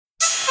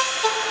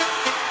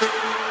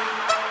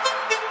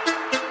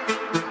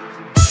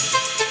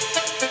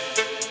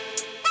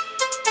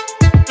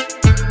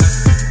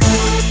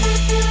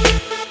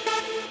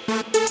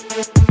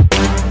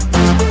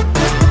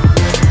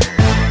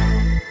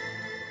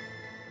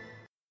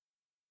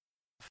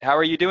How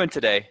are you doing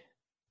today?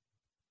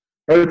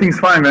 Everything's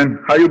fine,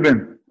 man. How you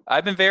been?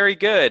 I've been very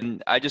good.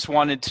 And I just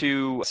wanted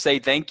to say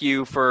thank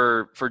you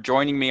for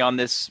joining me on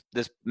this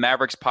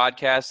Mavericks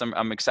podcast.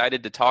 I'm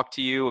excited to talk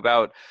to you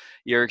about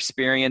your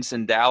experience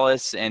in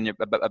Dallas and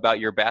about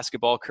your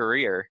basketball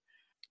career.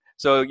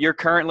 So you're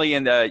currently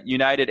in the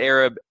United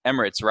Arab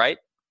Emirates, right?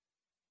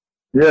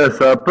 Yes,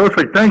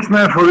 perfect. Thanks,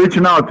 man, for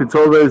reaching out. It's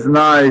always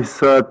nice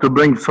to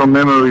bring some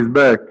memories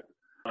back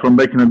from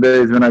back in the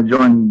days when I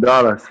joined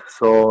Dallas.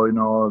 So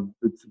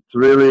it's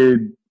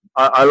really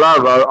I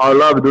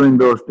love doing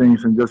those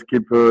things and just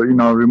keep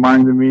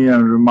reminding me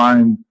and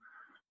remind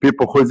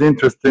people who's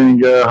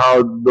interesting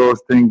how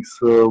those things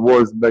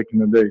was back in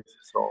the days.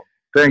 So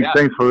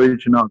thanks for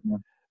reaching out,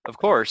 man. Of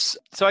course.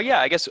 So yeah,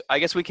 I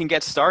guess we can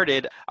get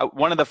started.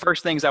 One of the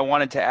first things I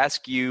wanted to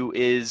ask you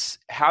is,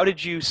 how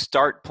did you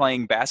start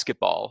playing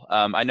basketball?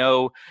 I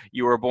know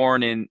you were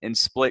born in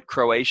Split,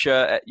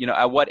 Croatia.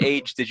 At what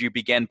age did you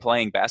begin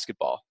playing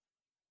basketball?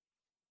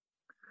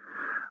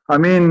 I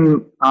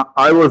mean,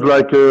 I was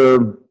like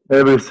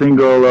every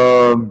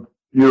single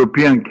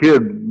European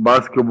kid.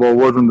 Basketball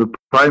wasn't the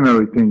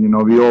primary thing.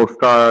 We all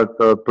start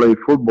play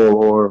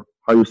football, or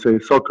how you say,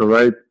 soccer,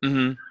 right?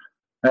 Mm-hmm.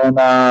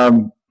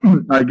 And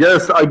I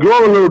guess I grew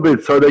up a little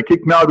bit, so they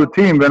kicked me out of the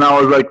team when I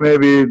was like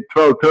maybe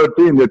 12,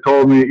 13. They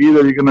told me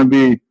either you're going to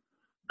be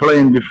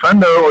playing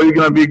defender or you're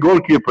going to be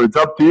goalkeeper. It's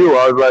up to you.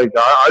 I was like,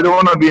 I don't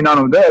want to be none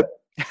of that.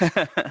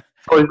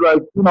 So it's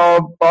like, I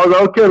was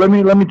like, okay, let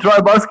me try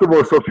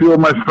basketball. So a few of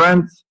my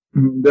friends,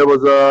 there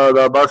was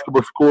the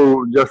basketball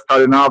school just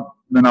starting up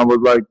when I was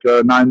like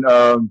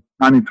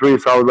 93,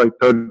 so I was like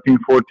 13,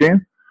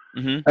 14.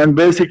 Mm-hmm. And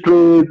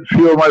basically, a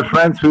few of my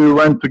friends, we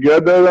went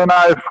together, and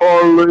I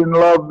fall in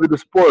love with the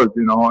sport,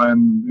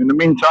 And in the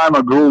meantime,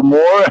 I grew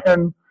more,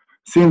 and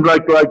seemed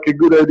like a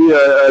good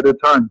idea at the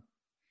time.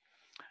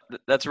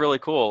 That's really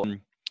cool.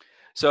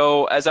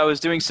 So, as I was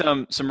doing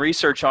some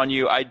research on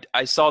you,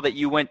 I saw that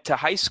you went to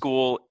high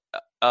school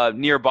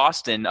near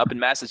Boston, up in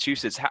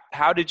Massachusetts.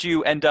 How did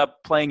you end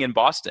up playing in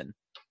Boston?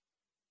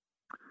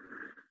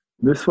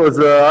 This was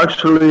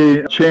actually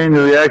a chain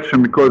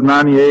reaction because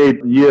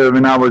 98 year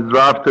when I was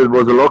drafted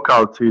was a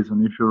lockout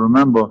season, if you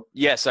remember.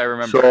 Yes, I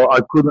remember. So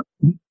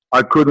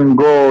I couldn't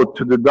go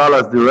to the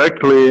Dallas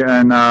directly,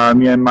 and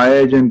me and my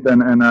agent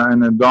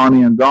and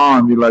Donnie and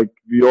Don,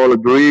 we all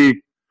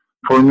agree.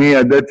 For me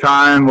at that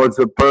time was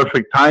a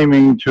perfect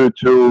timing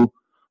to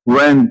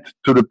rent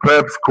to the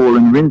prep school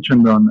in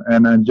Winchendon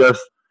and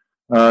just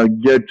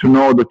get to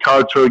know the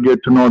culture,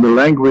 get to know the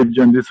language,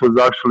 and this was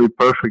actually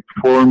perfect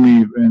for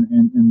me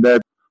in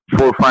that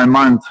 4 or 5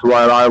 months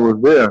while I was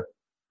there.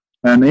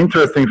 And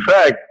interesting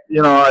fact,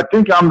 I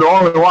think I'm the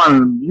only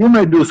one. You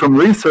may do some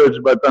research,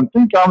 but I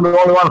think I'm the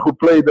only one who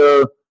played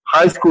the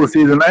high school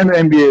season and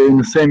NBA in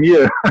the same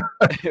year,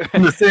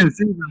 in the same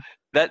season.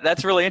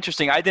 That's really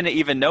interesting. I didn't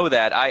even know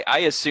that. I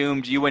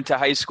assumed you went to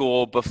high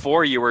school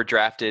before you were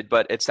drafted,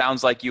 but it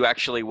sounds like you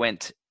actually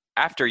went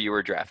after you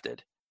were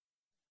drafted.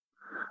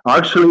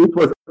 Actually, it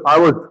was I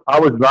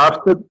was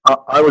drafted.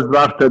 I was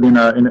drafted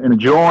in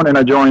June, and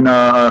I joined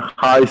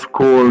high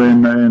school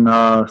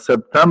in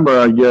September.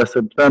 I guess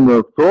September,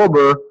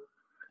 October.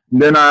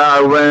 Then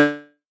I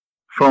went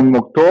from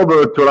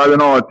October to I don't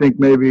know. I think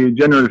maybe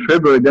January,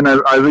 February. Then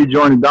I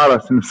rejoined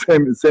Dallas in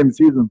the same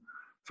season.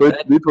 So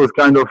it was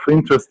kind of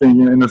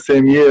interesting in the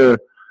same year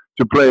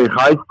to play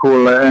high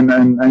school and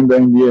the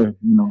NBA.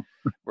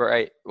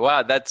 Right.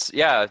 Wow.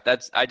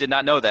 I did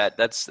not know that.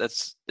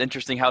 That's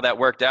interesting how that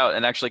worked out,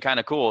 and actually kind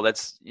of cool.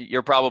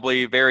 You're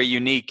probably very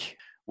unique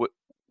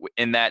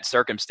in that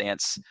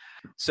circumstance.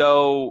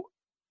 So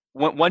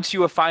once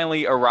you have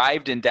finally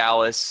arrived in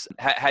Dallas,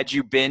 had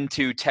you been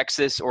to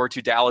Texas or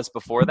to Dallas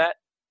before that?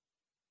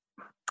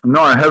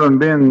 No, I haven't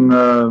been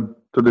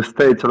to the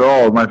States at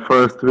all. My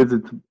first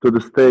visit to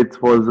the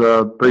States was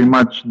pretty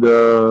much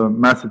the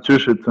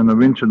Massachusetts and the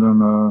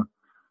Winchendon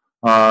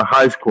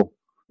high school.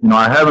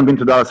 I haven't been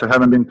to Dallas. I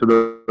haven't been to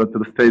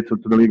the States or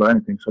to the league or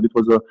anything. So it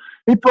was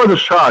a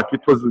shock.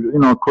 It was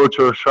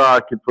cultural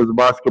shock. It was a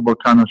basketball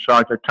kind of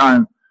shock. I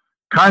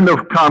kind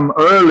of come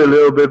early a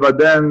little bit, but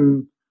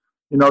then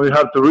we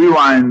have to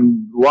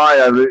rewind why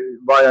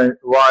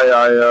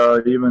I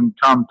even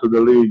come to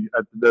the league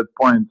at that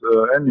point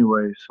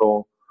anyway.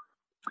 So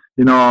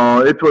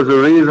it was a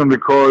reason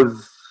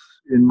because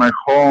in my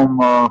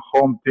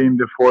home team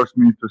they forced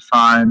me to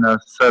sign a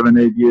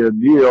 7-8 year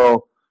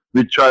deal,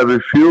 which I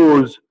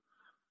refused.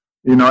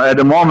 At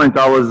the moment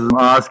I was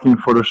asking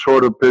for a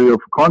shorter period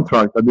of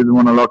contract. I didn't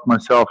want to lock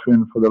myself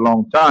in for the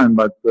long time.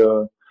 But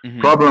the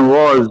problem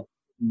was,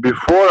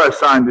 before I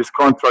signed this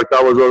contract,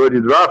 I was already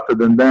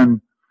drafted, and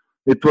then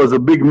it was a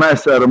big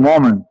mess at the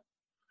moment.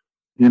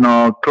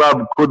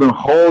 Club couldn't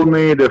hold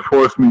me. They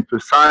forced me to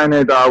sign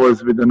it. I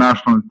was with the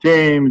national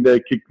team. They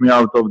kicked me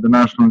out of the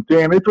national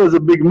team. It was a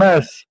big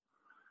mess.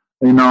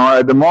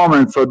 At the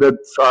moment. So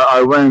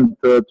I went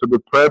to the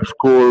prep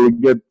school,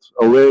 get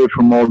away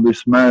from all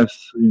this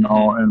mess,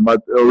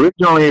 but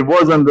originally it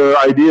wasn't the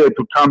idea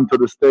to come to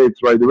the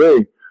States right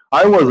away.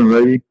 I wasn't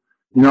ready.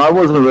 I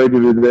wasn't ready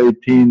with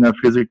 18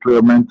 physically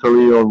or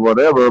mentally or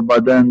whatever,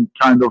 but then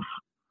kind of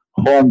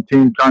home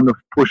team kind of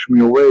pushed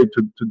me away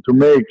to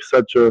make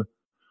such a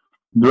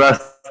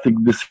drastic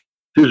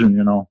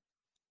decision.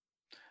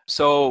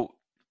 So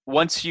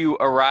once you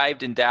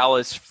arrived in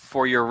Dallas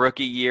for your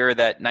rookie year,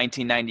 that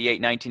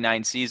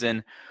 1998-99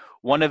 season,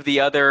 one of the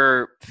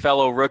other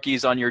fellow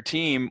rookies on your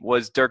team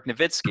was Dirk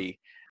Nowitzki.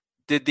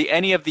 Did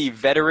any of the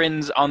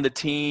veterans on the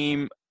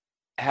team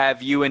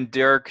have you and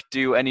Dirk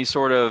do any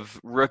sort of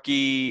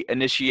rookie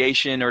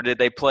initiation, or did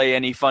they play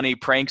any funny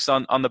pranks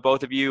on the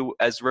both of you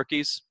as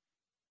rookies?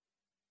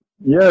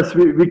 Yes,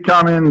 we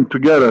come in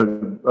together.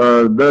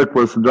 Dirk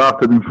was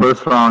drafted in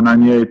first round,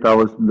 98. I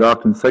was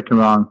drafted in second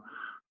round.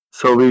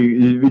 So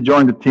we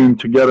joined the team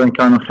together and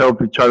kind of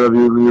helped each other.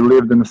 We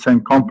lived in the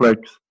same complex.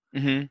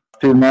 Mm-hmm.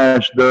 Steve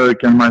Nash,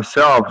 Dirk, and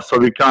myself. So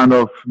we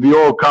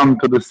all come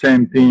to the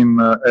same team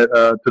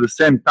to the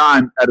same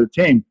time at a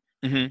team.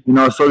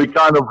 Mm-hmm. So we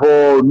kind of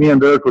me and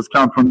Dirk was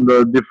come from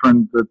the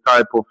different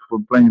type of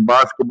playing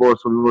basketball.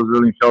 So we was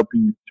really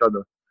helping each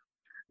other,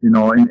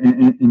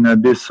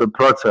 in this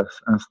process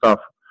and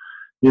stuff.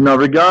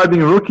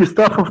 Regarding rookie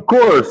stuff, of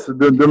course,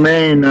 the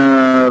main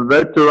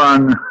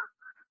veteran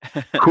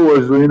who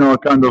was,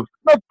 kind of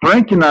not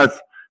pranking us.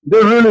 They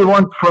really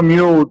want from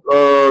you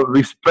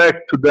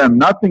respect to them,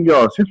 nothing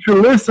else. If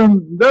you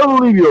listen, they will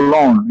leave you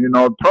alone.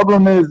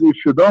 Problem is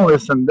if you don't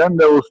listen, then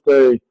they will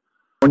stay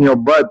on your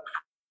butt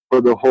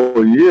for the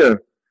whole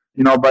year.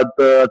 But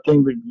I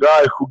think the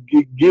guy who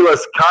gave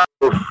us kind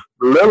of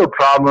little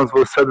problems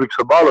was Cedric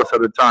Sabalos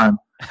at the time.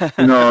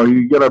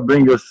 You gotta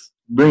bring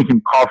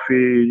him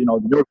coffee,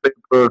 the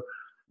newspaper.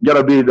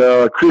 Gotta be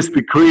the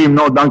Krispy Kreme,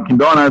 no Dunkin'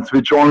 Donuts,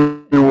 which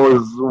only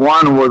was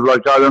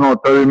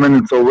 30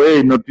 minutes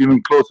away, not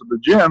even close to the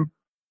gym.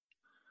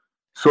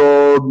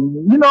 So,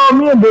 me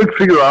and Dirk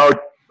figure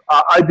out.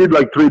 I did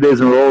like 3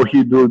 days in a row.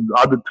 He did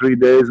other 3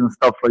 days and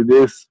stuff like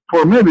this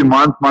for maybe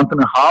month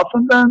and a half.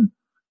 And then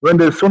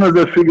as soon as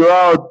they figure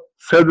out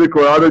Cedric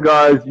or other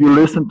guys, you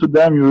listen to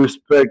them, you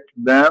respect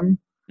them.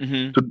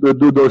 Mm-hmm. To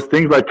do those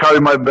things, like carry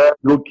my bag,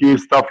 rookie,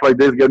 stuff like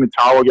this, get me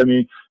towel,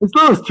 it's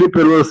little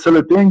stupid, little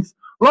silly things.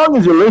 As long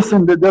as you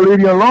listen, they'll leave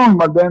you alone.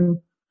 But then,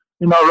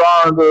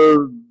 around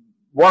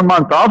 1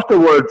 month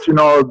afterwards,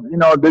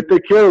 they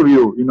take care of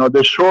you.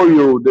 They show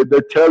you, they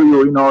tell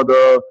you,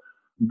 the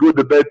good,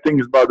 the bad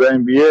things about the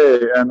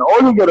NBA. And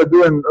all you gotta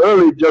do in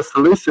early, just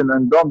listen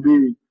and don't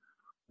be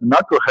a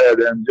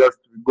knucklehead and just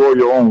go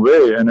your own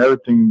way and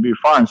everything will be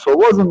fine. So it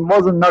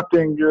wasn't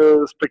nothing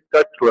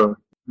spectacular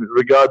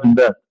regarding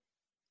that.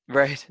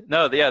 Right.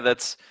 No, yeah,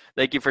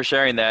 thank you for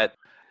sharing that.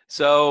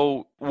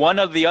 So one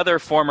of the other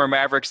former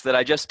Mavericks that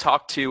I just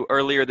talked to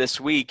earlier this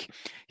week,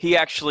 he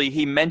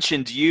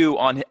mentioned you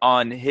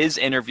on his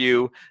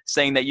interview,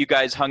 saying that you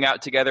guys hung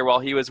out together while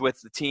he was with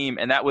the team,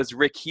 and that was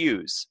Rick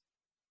Hughes.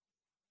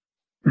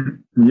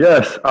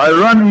 Yes, I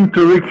ran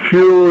into Rick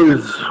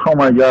Hughes. Oh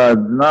my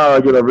God! Now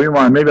I gotta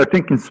rewind. Maybe I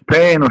think in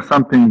Spain or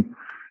something.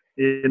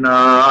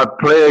 I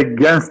play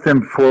against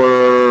him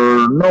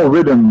for no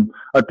rhythm.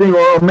 I think,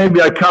 or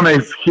maybe I come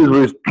as his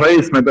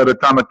replacement at the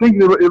time. I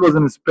think it was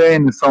in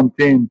Spain in some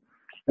team,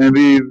 and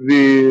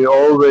we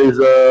always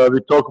we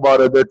talk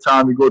about it at that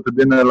time. We go to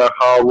dinner, like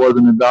how it was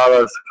in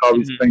Dallas, how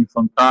we spent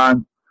some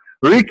time.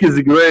 Rick is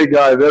a great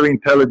guy, very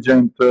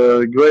intelligent,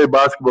 great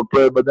basketball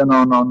player. But then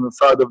on the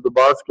side of the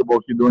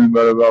basketball, he's doing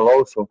very well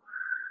also.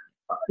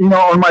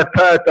 On my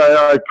path,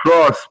 I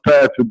cross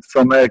path with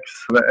some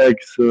ex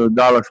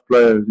Dallas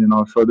players.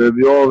 So they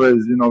be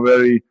always,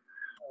 very.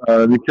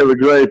 We have a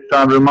great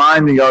time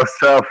reminding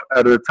ourselves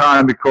at the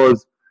time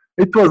because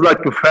it was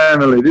like a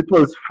family. It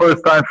was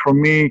first time for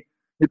me.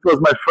 It was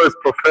my first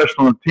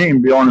professional team.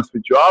 To be honest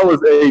with you, I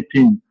was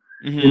 18.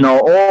 Mm-hmm.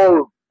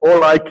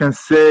 All I can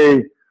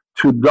say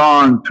to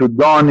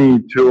Donnie,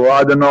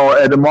 I don't know.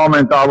 At the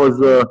moment, I was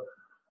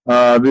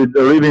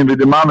living with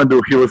the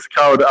Mamadou. He was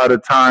scout at the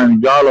time.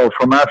 Gallo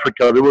from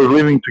Africa. We were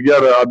living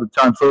together at the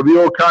time, so we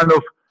all kind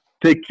of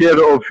take care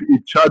of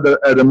each other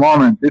at the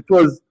moment. It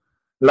was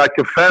like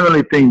a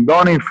family thing.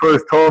 Donnie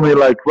first told me,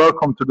 like,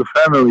 welcome to the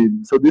family.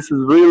 So this is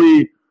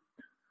really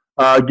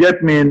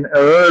get me in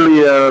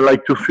earlier,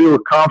 like to feel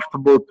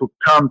comfortable to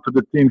come to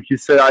the team. He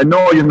said, I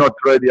know you're not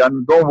ready,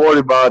 and don't worry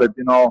about it.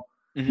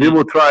 Mm-hmm. We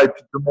will try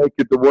to make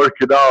it, to work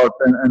it out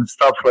and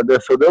stuff like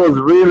that. So that was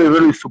really,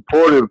 really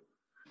supportive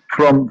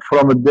from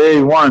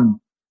day one,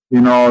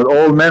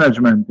 all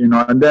management,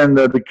 and then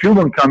the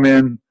Cuban come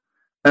in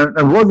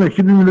and he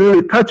didn't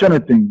really touch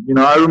anything.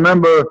 I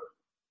remember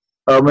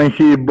when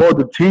he bought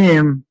the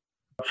team,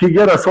 he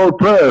get us all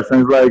players,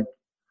 and it's like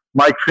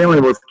Mike Finley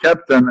was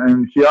captain,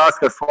 and he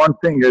asked us one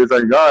thing. He's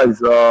like, guys,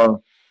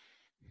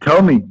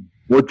 tell me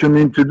what you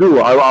need to do.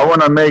 I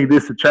want to make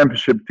this a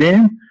championship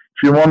team.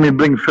 If you want me to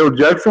bring Phil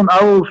Jackson,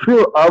 I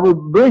will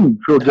bring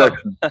Phil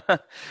Jackson.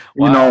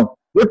 Wow.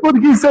 That's what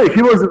he said.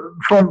 He was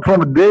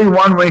from day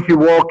one when he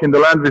walked in the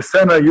Landry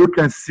Center. You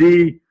can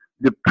see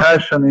the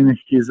passion in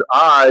his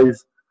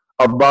eyes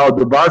about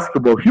the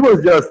basketball. He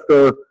was just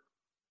a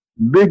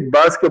big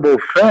basketball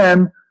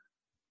fan,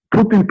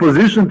 put in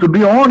position to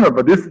be owner.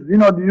 But this,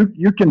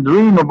 you can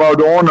dream about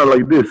the owner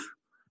like this.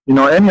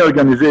 Any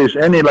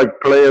organization, any like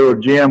player or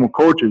GM or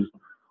coaches.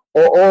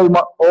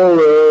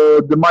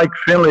 The Mike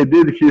Finley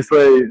did. He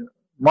say,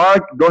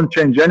 Mark, don't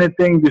change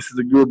anything. This is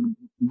a good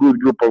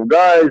group of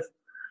guys.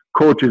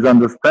 Coach is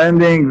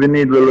understanding. We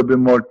need a little bit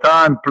more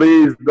time.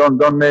 Please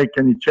don't make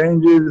any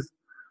changes.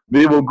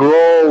 We will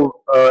grow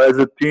as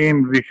a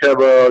team. We have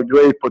a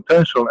great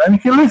potential.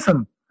 And he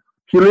listened.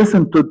 He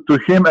listened to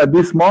him at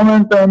this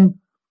moment. And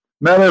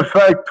matter of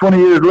fact, 20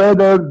 years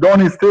later,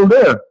 Don is still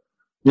there.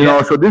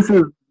 So this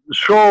is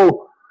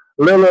show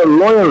little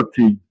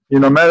loyalty.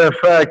 Matter of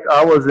fact,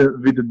 I was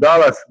with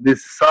Dallas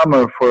this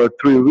summer for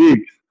 3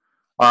 weeks.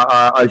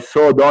 I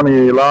saw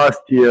Donnie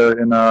last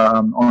year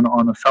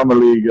on a summer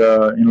league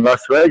in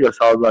Las Vegas.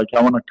 I was like,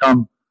 I want to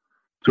come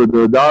to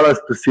the Dallas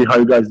to see how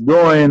you guys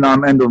doing.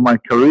 I'm end of my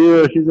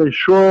career. He said,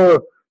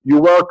 sure,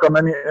 you're welcome.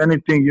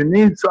 Anything you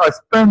need. So I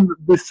spent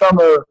this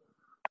summer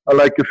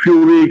like a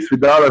few weeks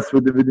with Dallas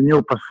with the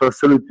new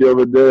facility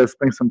over there.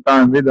 Spent some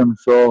time with them.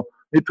 So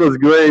it was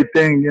great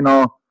thing,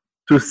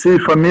 to see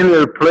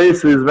familiar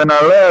places. When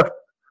I left,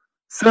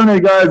 so many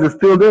guys are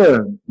still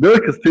there.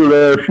 Dirk is still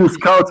there. A few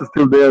scouts are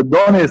still there.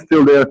 Donnie is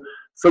still there.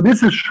 So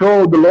this is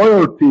show the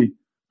loyalty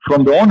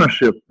from the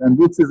ownership, and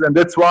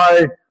that's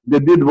why they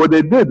did what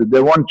they did.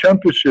 They won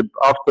championship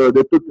after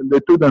they took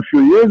them a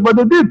few years, but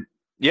they did.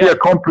 Yeah. He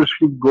accomplished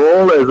his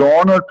goal as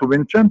owner to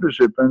win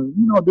championship, and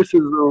this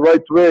is the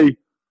right way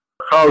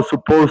how it's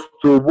supposed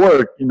to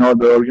work.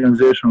 The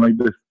organization like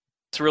this.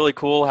 It's really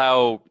cool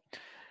how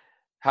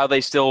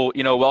they still,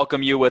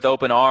 welcome you with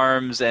open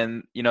arms,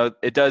 and,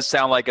 it does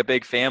sound like a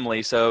big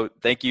family. So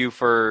thank you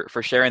for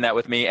sharing that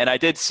with me. And I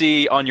did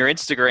see on your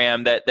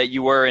Instagram that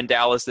you were in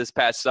Dallas this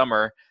past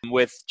summer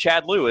with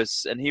Chad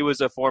Lewis, and he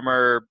was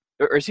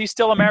or is he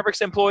still a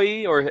Mavericks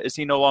employee, or is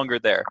he no longer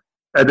there?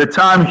 At the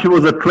time, he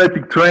was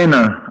athletic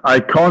trainer. I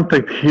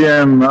contacted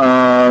him.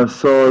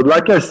 So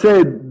like I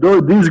said,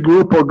 this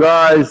group of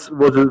guys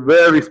was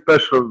very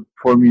special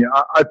for me.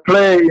 I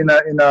play in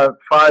a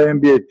 5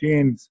 NBA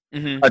teams.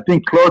 Mm-hmm. I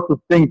think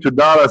closest thing to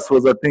Dallas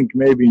was,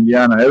 maybe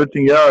Indiana.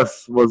 Everything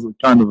else was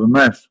kind of a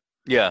mess.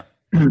 Yeah.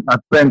 I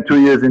spent 2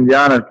 years in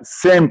Indiana.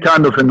 Same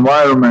kind of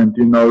environment.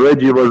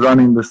 Reggie was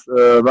running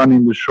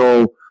the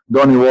show.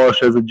 Donnie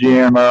Walsh as a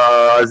GM.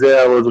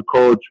 Isaiah was a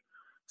coach.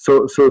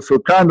 So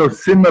kind of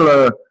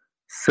similar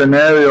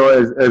scenario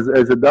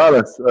as a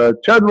Dallas.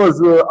 Chad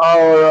was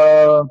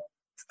our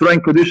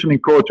strength conditioning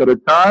coach at the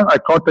time. I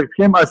contacted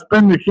him. I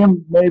spent with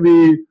him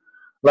maybe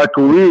like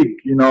a week,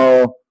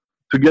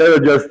 together,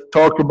 just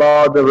talk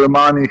about the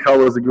Romani, how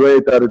it was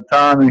great at the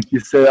time. And he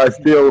said, I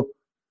still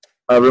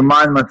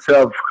remind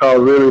myself how I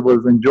really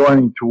was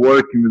enjoying to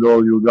working with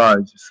all you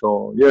guys.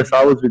 So yes,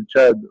 I was with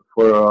Chad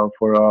for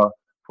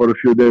a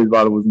few days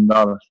while I was in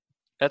Dallas.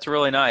 That's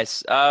really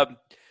nice.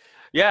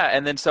 Yeah,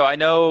 and then so I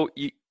know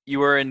you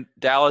were in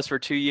Dallas for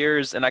 2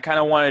 years, and I kind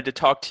of wanted to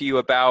talk to you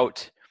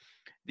about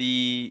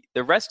the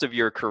rest of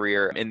your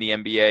career in the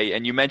NBA.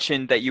 And you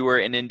mentioned that you were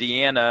in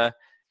Indiana,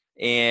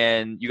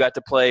 and you got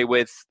to play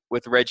with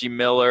Reggie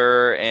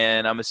Miller,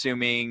 and I'm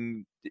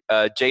assuming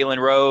Jalen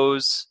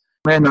Rose.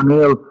 Man,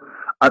 O'Neal,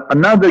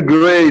 another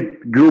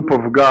great group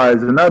of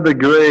guys, another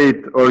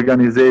great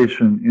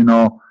organization,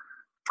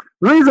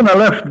 Reason I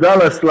left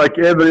Dallas like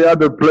every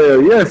other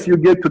player. Yes, you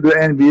get to the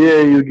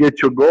NBA, you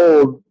get your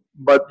goal,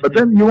 but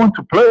then you want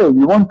to play.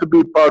 You want to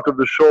be part of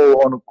the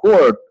show on the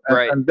court.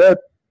 And that,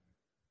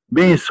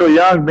 being so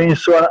young, being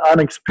so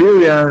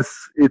unexperienced,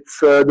 it's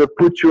they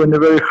put you in a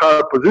very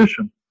hard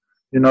position.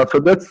 So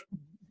that's,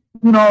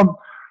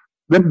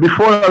 then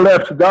before I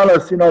left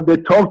Dallas, they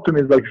talked to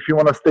me like, if you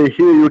want to stay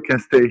here, you can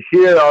stay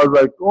here. I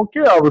was like,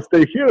 okay, I will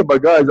stay here,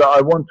 but guys,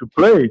 I want to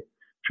play.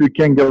 If you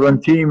can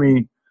guarantee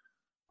me,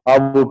 I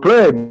will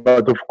play,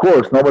 but of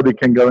course, nobody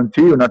can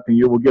guarantee you nothing.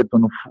 You will get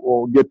on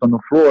the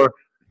floor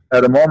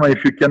at a moment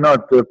if you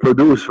cannot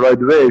produce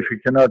right away, if you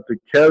cannot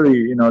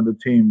carry, the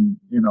team,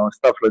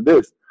 stuff like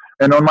this.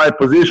 And on my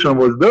position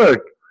was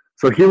Dirk,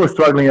 so he was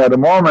struggling at the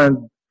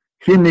moment.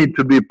 He needed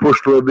to be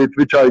pushed a little bit,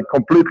 which I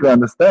completely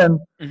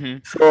understand. Mm-hmm.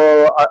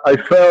 So I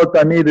felt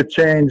I need a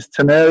change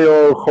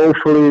scenario.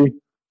 Hopefully,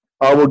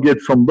 I will get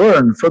some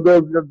burn. So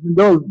there's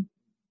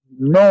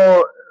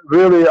no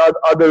really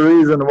other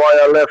reason why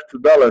I left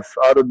Dallas,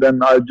 other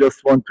than I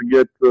just want to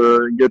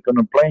get on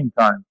a playing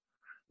time.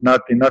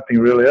 Nothing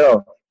really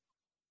else,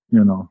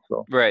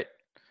 So right,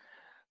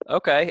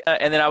 okay.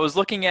 And then I was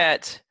looking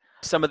at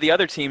some of the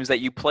other teams that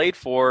you played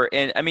for,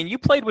 and I mean, you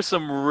played with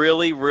some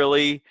really,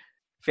 really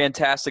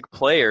fantastic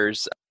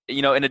players.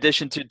 In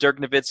addition to Dirk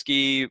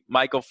Nowitzki,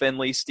 Michael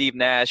Finley, Steve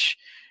Nash,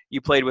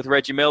 you played with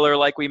Reggie Miller,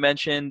 like we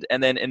mentioned,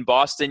 and then in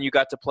Boston, you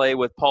got to play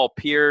with Paul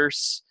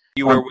Pierce.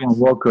 You were with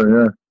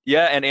Walker, yeah.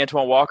 Yeah, and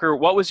Antoine Walker.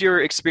 What was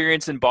your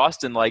experience in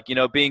Boston like?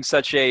 Being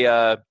such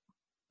a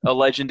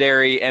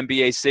legendary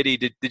NBA city,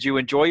 did you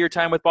enjoy your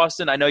time with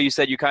Boston? I know you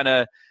said you kind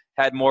of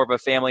had more of a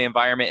family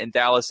environment in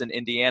Dallas and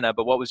Indiana,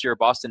 but what was your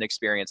Boston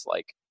experience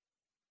like?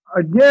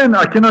 Again,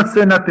 I cannot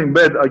say nothing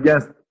bad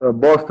against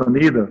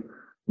Boston either.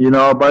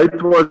 But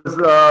it was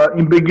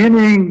in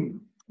beginning,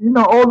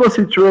 all those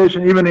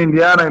situations, even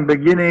Indiana in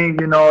beginning,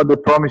 they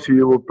promise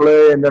you will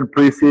play, and then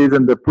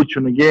preseason they put you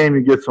in the game,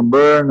 you get some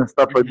burn and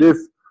stuff like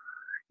this.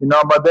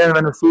 But then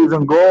when the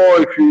season go,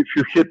 if you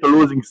hit a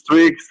losing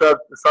streak,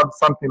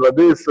 something like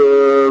this,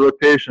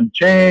 rotation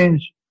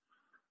change.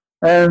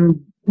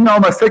 And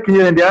my second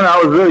year in Indiana, I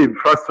was really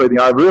frustrating.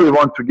 I really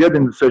want to get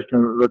in the second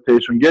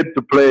rotation, get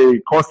to play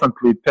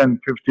constantly 10,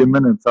 15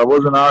 minutes. I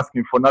wasn't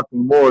asking for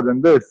nothing more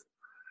than this.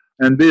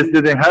 And this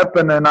didn't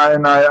happen, and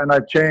I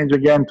changed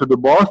again to the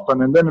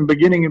Boston. And then in the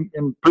beginning,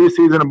 in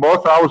preseason in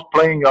Boston, I was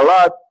playing a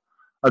lot.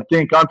 I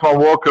think Antoine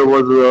Walker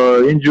was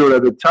injured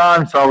at the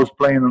time, so I was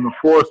playing on the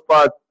 4th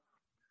spot.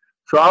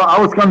 So I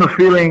was kind of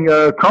feeling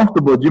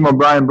comfortable. Jim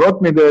O'Brien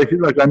brought me there. He's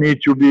like, I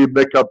need to be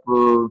backup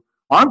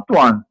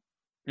Antoine.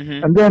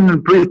 Mm-hmm. And then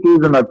in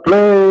preseason I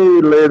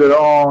played. Later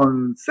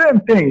on, same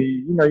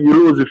thing. You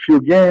lose a few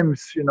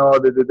games.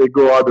 They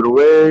go other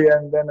way,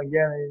 and then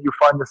again you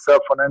find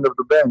yourself on the end of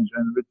the bench,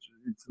 and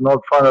it's not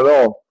fun at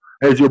all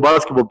as your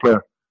basketball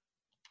player.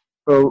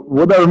 So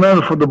what I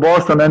remember for the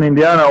Boston and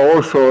Indiana,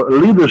 also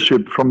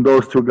leadership from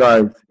those two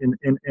guys. In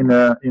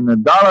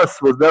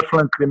Dallas was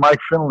definitely Mike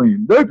Finley.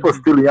 Dirk was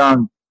still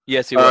young.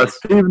 Yes, he was.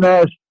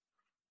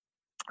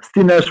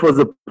 Steve Nash was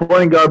a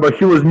point guard, but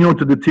he was new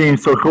to the team,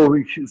 so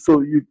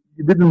you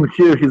didn't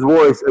hear his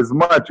voice as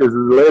much as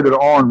later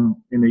on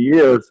in the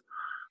years.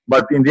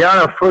 But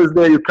Indiana, first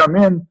day you come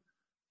in,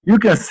 you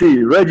can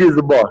see Reggie is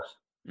the boss.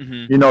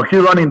 Mm-hmm. He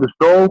running the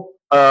show.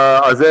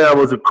 Isaiah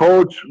was a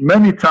coach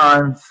many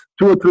times,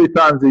 2 or 3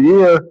 times a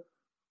year.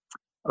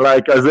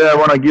 Like, Isaiah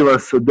want to give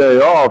us a day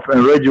off,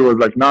 and Reggie was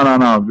like,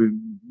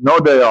 no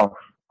day off.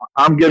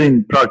 I'm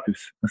getting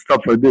practice and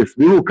stuff like this.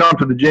 We will come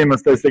to the gym and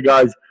say,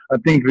 guys, I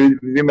think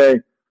we may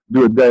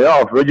do a day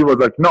off. Reggie was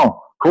like,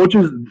 no,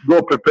 coaches,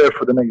 go prepare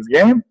for the next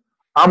game.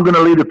 I'm going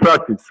to lead the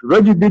practice.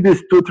 Reggie did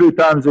this 2 or 3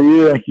 times a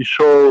year, and he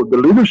showed the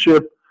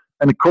leadership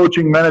and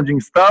coaching, managing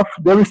stuff.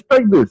 They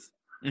respect this.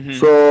 Mm-hmm.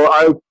 So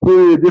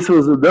this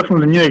was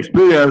definitely a new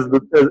experience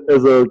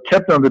as a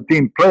captain of the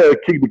team player,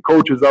 kick the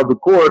coaches out of the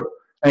court,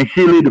 and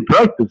he lead the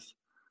practice.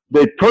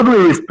 They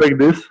totally respect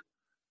this.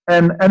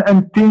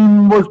 And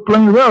team was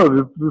playing well.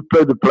 We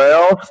played the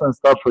playoffs and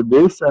stuff like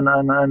this,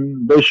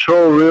 and they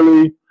show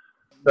really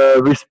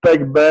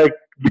respect back,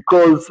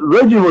 because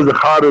Reggie was the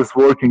hardest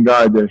working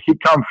guy there. He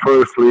come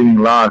first, leading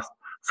last,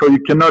 so you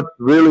cannot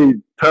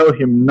really tell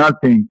him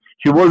nothing.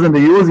 He was in the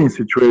using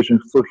situation,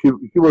 so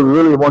he was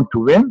really want to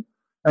win,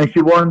 and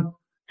he want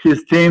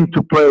his team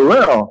to play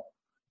well.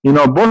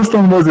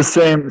 Boston was the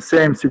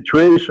same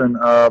situation.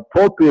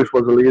 Paul Pierce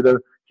was a leader.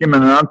 Him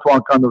and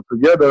Antoine kind of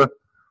together.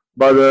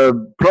 But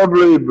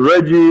probably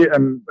Reggie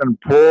and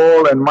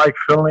Paul and Mike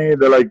Finley,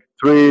 they're like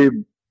 3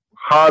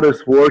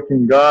 hardest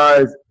working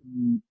guys,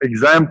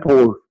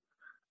 examples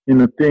in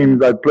the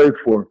teams I played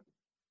for.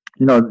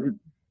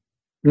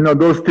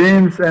 Those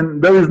teams,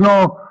 and there is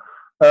no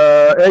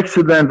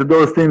accident.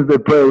 Those teams, they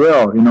play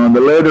well. And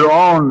later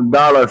on,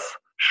 Dallas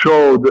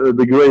showed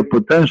the great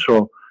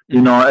potential.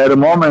 At the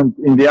moment,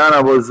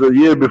 Indiana was a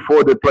year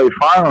before they played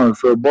finals.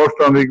 So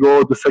Boston, we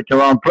go to second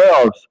round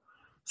playoffs.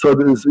 So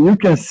you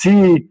can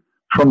see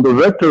from the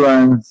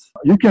veterans,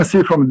 you can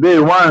see from day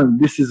one,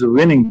 this is a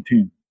winning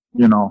team,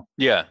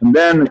 Yeah. And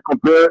then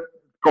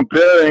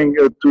comparing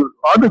to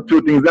other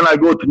 2 things, then I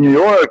go to New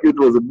York, it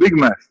was a big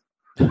mess.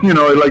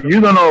 Like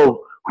you don't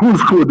know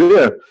who's who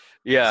there.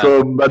 Yeah.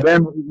 So, but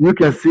then you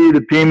can see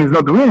the team is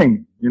not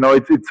winning.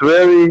 It's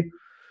very,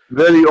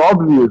 very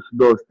obvious,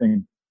 those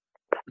things.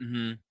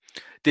 Mm-hmm.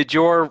 Did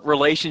your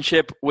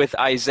relationship with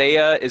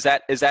Isaiah, is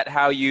that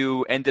how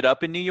you ended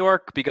up in New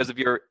York because of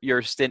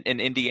your stint in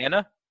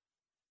Indiana?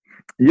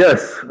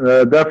 Yes,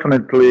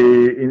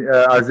 definitely.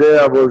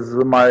 Isaiah was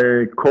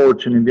my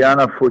coach in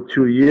Indiana for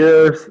 2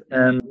 years,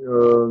 and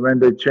when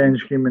they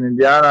changed him in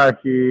Indiana,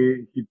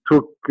 he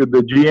took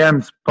the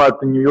GM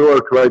spot in New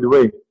York right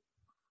away.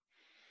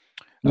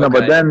 Okay.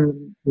 But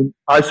then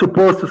I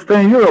supposed to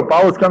stay in Europe.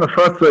 I was kind of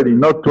frustrated,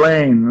 not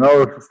playing,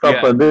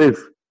 stuff like this.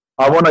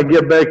 I want to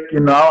get back,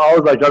 I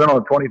was like,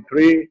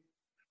 23,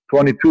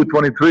 22,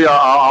 23.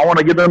 I want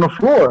to get on the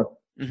floor.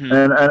 Mm-hmm.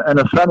 And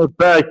a funny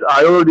fact,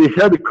 I already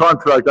had a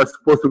contract. I was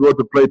supposed to go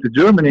to play to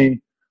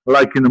Germany.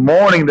 Like in the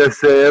morning, they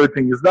say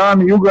everything is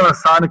done. You're going to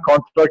sign a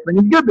contract when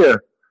you get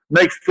there.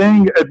 Next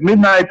thing, at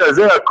midnight,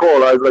 Isaiah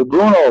called. I was like,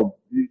 Bruno,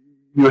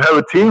 you have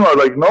a team? I was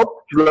like,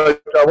 nope. He's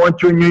like, I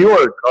want you in New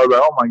York. I was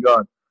like, oh my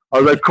God. I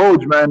was like,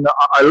 coach, man,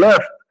 I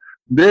left.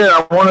 There,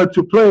 I wanted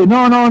to play.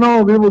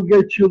 No, we will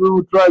get you. We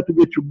will try to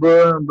get you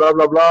burned, blah,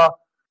 blah, blah.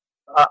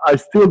 I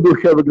still do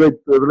have a great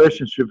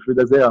relationship with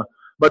Isaiah.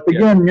 But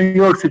again, New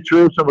York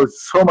situation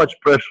was so much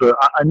pressure.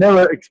 I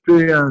never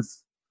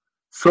experienced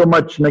so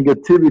much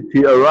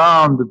negativity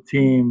around the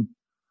team.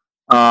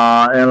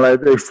 And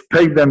like they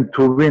expect them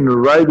to win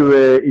right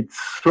away. It's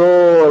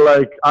so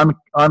like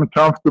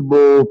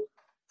uncomfortable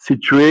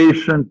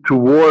situation to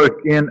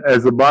work in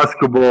as a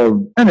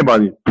basketball,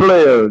 anybody,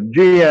 player,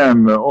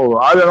 GM,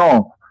 or I don't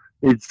know.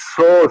 It's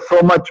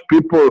so much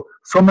people,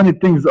 so many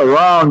things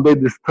around, they're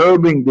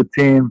disturbing the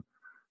team.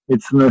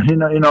 it's no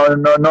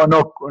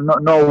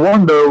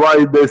wonder why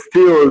they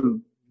still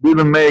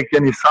didn't make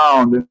any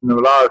sound in the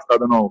last, I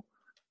don't know,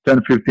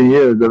 10, 15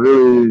 years. They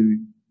really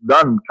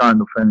done kind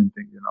of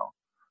anything,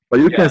 But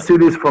you can see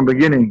this from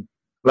beginning,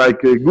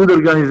 like a good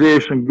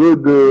organization,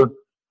 good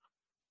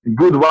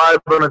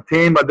vibe on a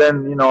team, but then,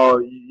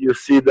 you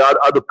see that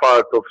other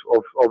part of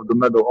the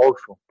medal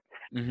also.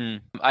 Mm-hmm.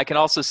 I can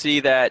also see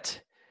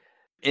that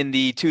in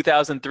the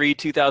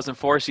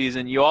 2003-2004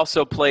 season, you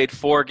also played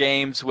 4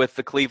 games with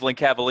the Cleveland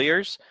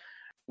Cavaliers.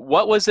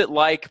 What was it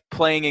like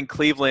playing in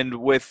Cleveland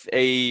with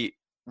a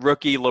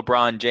rookie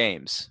LeBron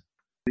James?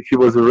 He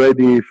was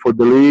ready for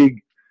the league,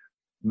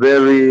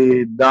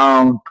 very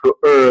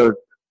down-to-earth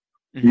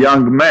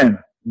young man,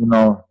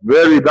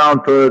 very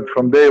down-to-earth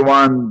from day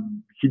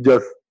one. He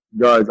just,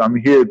 guys, I'm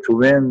here to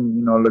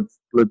win, let's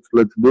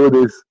do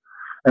this.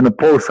 And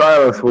Paul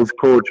Silas was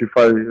coach, if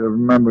I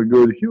remember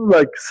good. He was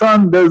like,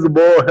 son, there's the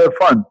ball, have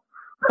fun.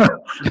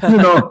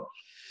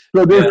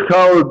 So that's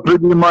how it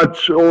pretty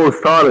much all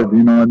started,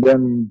 and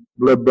then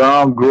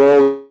LeBron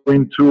grew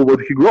into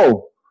what he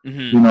grew,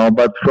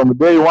 But from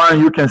day one,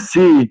 you can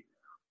see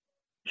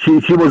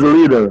he was a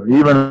leader.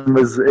 Even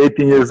as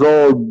 18 years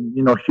old,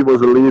 he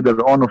was a leader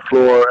on the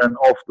floor and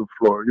off the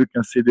floor. You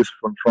can see this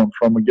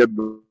from a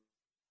get-go.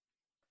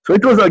 So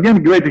it was, again, a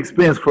great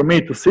experience for me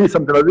to see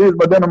something like this.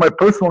 But then,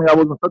 personally, I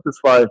wasn't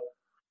satisfied.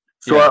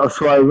 So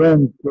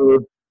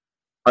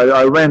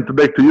I went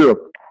back to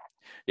Europe.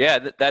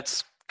 Yeah,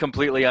 that's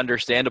completely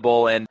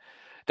understandable. And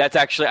that's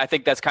actually, I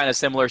think that's kind of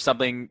similar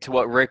something to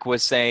what Rick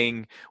was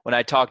saying when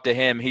I talked to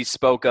him. He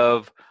spoke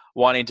of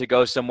wanting to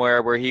go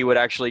somewhere where he would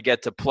actually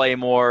get to play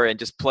more and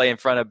just play in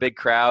front of big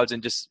crowds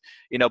and just,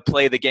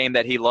 play the game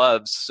that he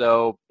loves.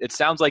 So it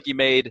sounds like you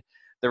made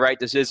the right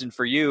decision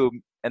for you.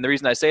 And the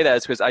reason I say that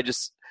is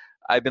because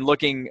I've been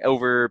looking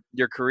over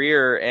your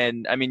career,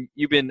 and I mean,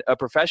 you've been a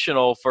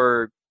professional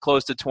for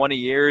close to 20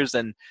 years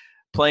and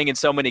playing in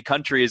so many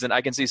countries, and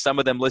I can see some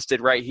of them listed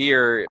right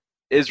here: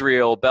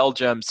 Israel,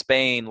 Belgium,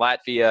 Spain,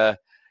 Latvia,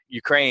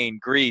 Ukraine,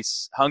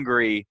 Greece,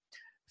 Hungary,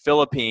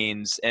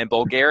 Philippines, and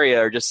Bulgaria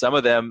are just some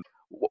of them.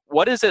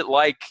 What is it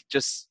like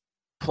just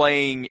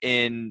playing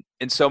in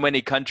so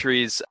many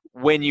countries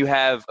when you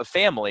have a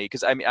family?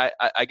 Because I mean,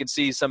 I can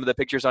see some of the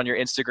pictures on your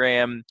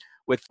Instagram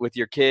with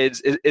your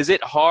kids. Is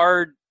it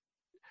hard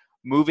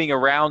moving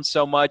around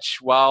so much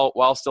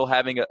while still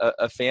having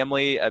a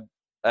family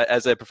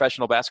as a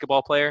professional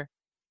basketball player?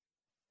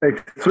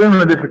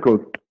 Extremely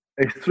difficult.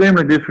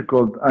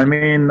 I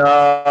mean,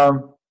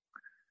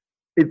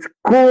 it's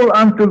cool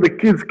until the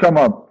kids come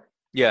up.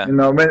 Yeah.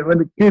 When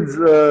the kids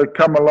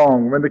come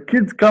along. When the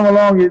kids come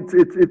along, it's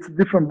a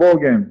different ball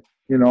game.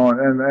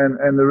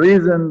 And the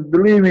reason,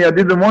 believe me, I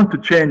didn't want to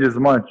change as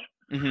much.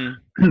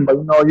 Mm-hmm.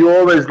 But you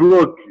always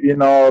look,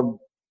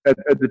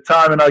 at the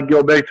time when I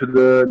go back to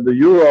the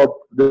Europe,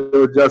 it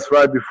was just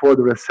right before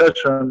the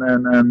recession,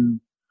 and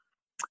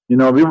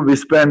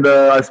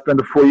I spent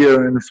a 4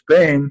 year in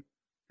Spain.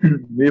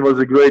 It was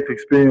a great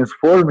experience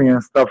for me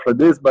and stuff like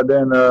this. But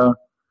then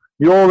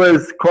you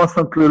always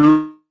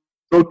constantly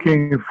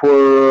looking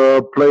for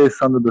a place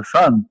under the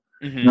sun.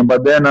 Mm-hmm.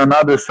 But then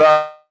another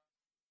side,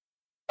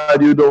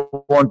 you don't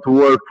want to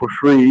work for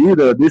free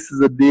either. This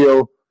is a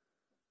deal.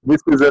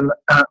 This is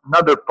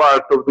another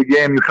part of the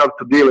game you have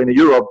to deal in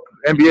Europe.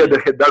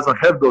 NBA doesn't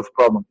have those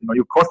problems.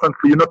 You're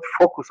not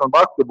focused on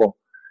basketball.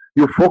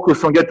 You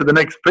focus on get to the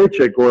next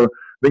paycheck, or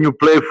when you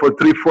play for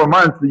 3-4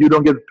 months, you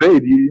don't get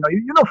paid.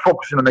 You're not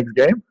focused on the next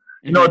game.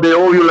 Mm-hmm. They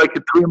owe you like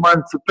a 3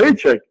 months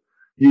paycheck.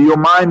 Your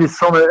mind is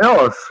somewhere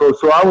else.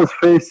 So I was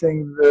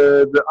facing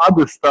the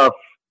other stuff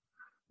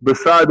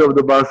beside of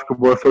the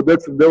basketball. So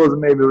that was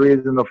maybe a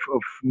reason of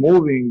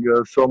moving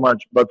so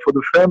much. But for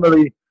the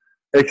family,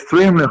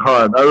 extremely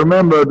hard. I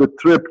remember the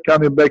trip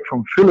coming back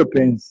from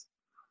Philippines.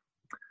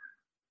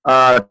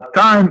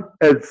 Time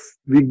as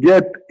we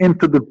get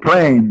into the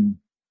plane,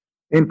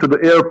 into the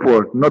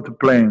airport, not the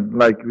plane.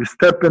 Like we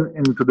stepping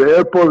into the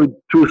airport with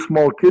 2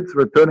 small kids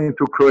returning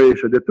to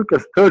Croatia. They took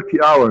us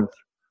 30 hours.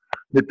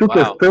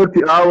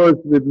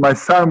 With my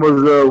son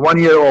was 1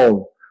 year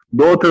old.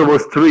 Daughter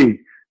was 3.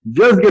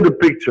 Just get a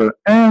picture.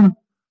 And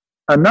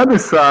another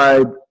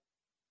side,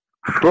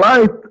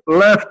 flight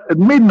left at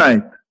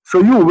midnight. So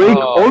you wake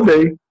all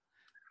day.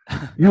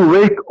 You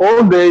wake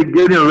all day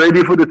getting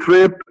ready for the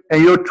trip,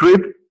 and your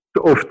trip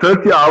of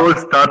 30 hours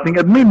starting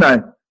at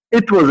midnight.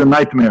 It was a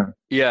nightmare.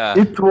 Yeah.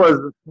 It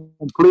was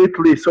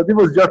completely, so this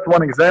was just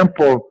one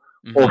example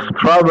of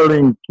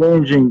traveling,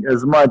 changing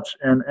as much,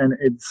 and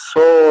it's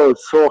so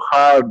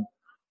hard,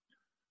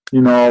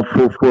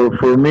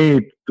 for me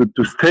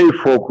to stay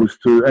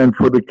focused, and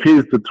for the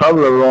kids to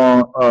travel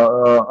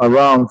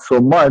around so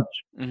much.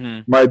 Mm-hmm.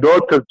 My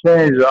daughter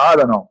changed, I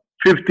don't know,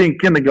 15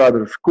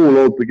 kindergarten school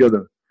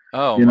altogether.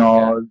 Oh,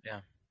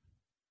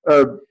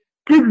 yeah.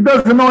 Kids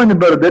doesn't know any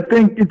better. They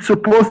think it's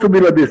supposed to be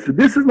like this.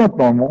 This is not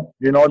normal.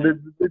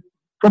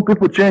 Some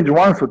people change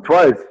once or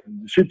twice.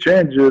 She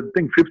changed, I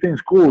think, 15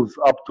 schools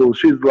up to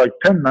she's like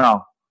 10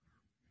 now.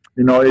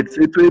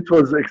 It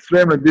was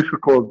extremely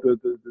difficult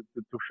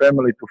to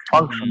family to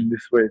function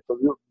this way.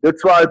 So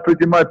that's why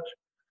pretty much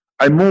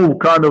I moved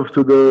kind of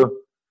to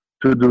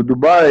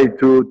Dubai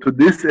to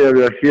this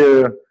area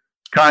here.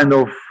 Kind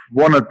of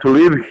wanted to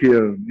live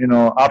here.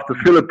 After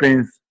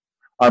Philippines,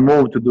 I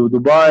moved to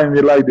Dubai and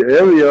we like the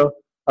area.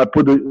 I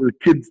put the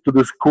kids to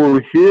the school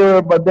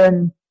here, but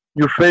then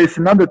you face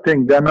another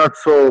thing. They're not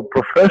so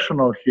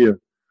professional here.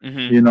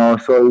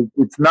 So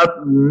it's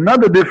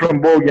not a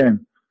different ball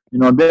game.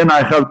 Then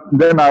I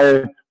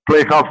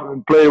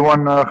play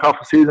one half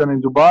a season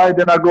in Dubai.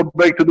 Then I go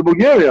back to the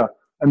Bulgaria,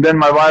 and then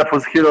my wife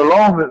was here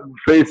alone,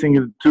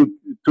 facing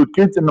two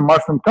kids in a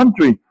Muslim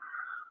country.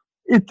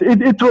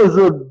 It was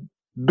a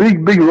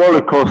big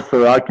roller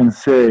coaster, I can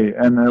say,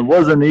 and it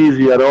wasn't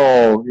easy at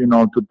all.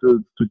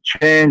 To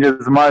change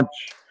as much.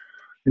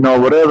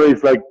 Whatever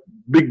is like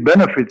big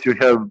benefits you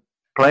have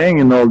playing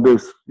in all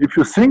this. If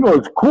you're single,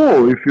 it's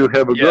cool. If you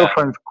have a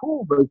girlfriend, it's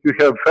cool. But if you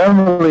have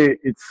family,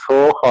 it's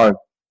so hard.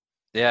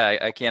 Yeah,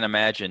 I can't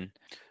imagine.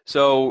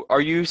 So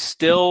are you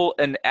still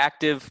an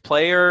active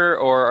player,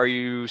 or are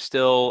you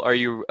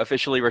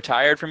officially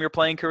retired from your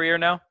playing career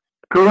now?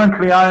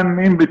 Currently, I'm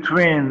in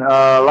between.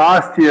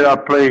 Last year, I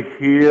played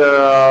here,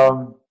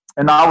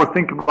 and I was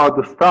thinking about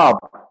the stop,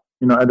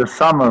 at the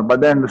summer. But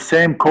then the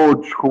same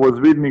coach who was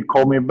with me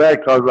called me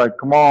back. I was like,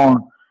 come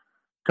on,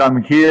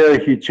 come here.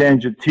 He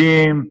changed the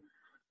team.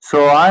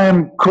 So I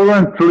am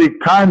currently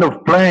kind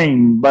of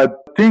playing, but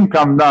I think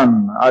I'm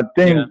done. I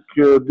think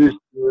this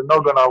is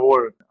not going to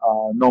work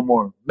no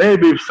more.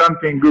 Maybe if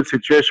something good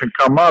situation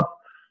come up,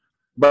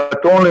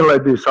 but only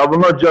like this. I will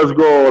not just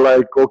go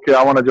like, okay,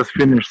 I want to just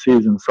finish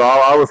season. So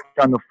I was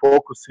kind of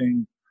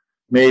focusing,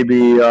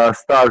 maybe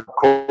start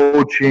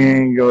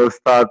coaching or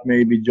start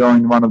maybe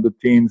join one of the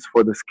teams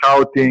for the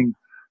scouting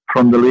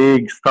from the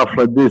league, stuff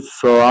like this.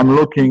 So I'm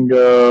looking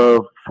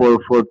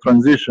for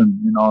transition.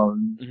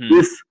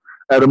 This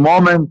at the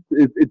moment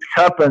it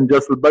happened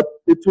but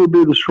it will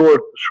be the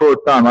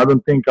short time. I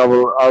don't think I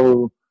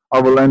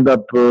will end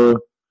up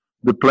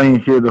playing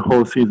here the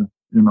whole season.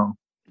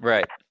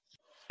 Right.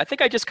 I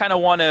think I just kind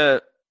of want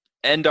to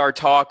end our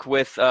talk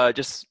with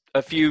just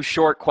a few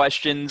short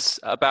questions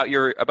about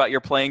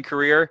your playing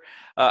career.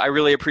 I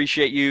really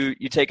appreciate you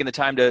taking the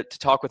time to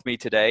talk with me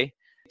today.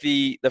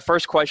 The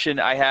first question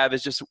I have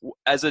is just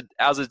as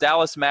a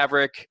Dallas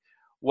Maverick,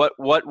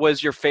 what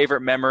was your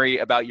favorite memory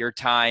about your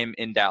time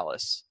in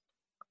Dallas?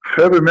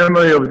 Favorite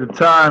memory of the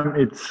time,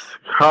 it's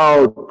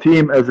how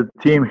team as a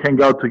team hang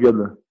out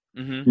together.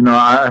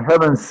 I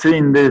haven't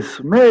seen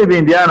this. Maybe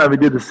Indiana we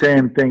did the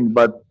same thing,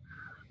 but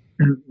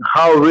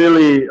how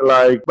really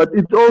but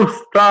it all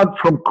starts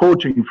from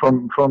coaching,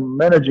 from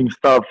managing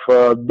stuff.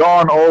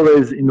 Don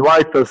always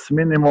invite us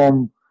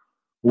minimum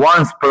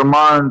once per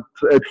month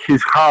at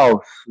his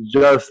house,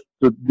 just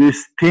to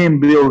this team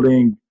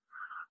building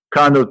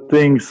kind of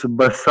things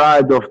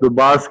beside of the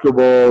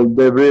basketball.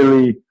 They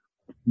really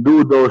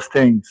do those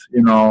things,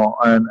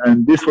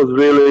 and this was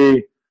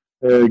really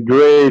a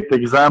great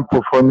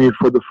example for me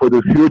for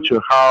the future,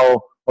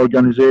 how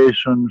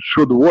organization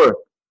should work.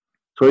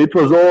 So it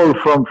was all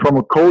from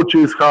a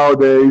coaches, how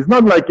it's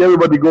not like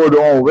everybody go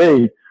their own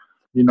way.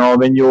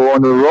 When you're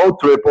on a road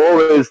trip,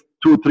 always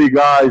 2, 3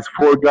 guys,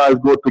 4 guys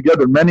go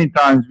together. Many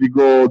times we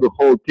go the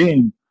whole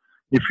team.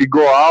 If we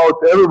go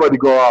out, everybody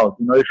go out.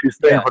 If you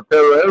stay in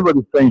hotel,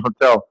 everybody stay in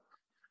hotel.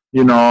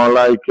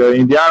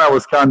 Indiana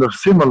was kind of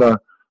similar.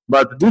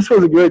 But this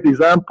was a great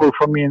example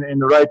for me in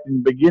right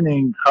in the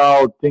beginning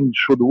how things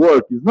should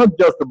work. It's not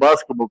just a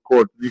basketball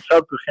court. We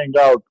have to hang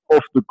out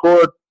off the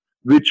court,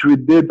 which we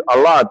did a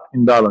lot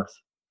in Dallas.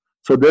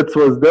 So that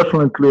was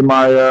definitely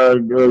my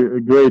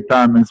great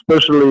time, and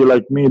especially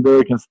like me,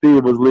 Dirk and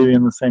Steve was living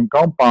in the same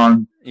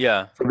compound.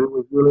 Yeah. So we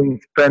was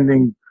really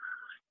spending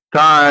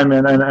time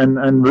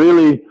and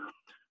really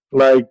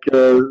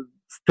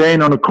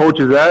staying on the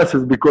coach's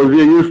asses because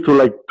we used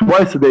to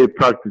twice a day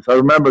practice. I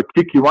remember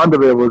Kiki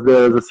Vanderweer was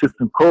there as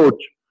assistant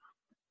coach.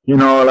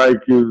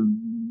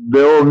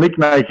 They all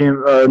nicknamed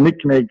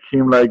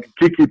him like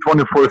Kiki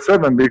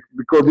 24/7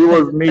 because he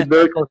was me,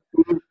 Dirk and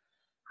Steve.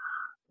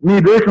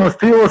 Dirk and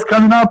Steve was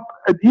coming up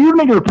at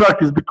evening of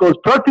practice because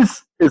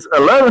practice is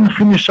 11,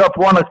 finish up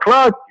 1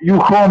 o'clock, you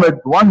home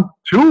at 1,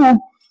 2.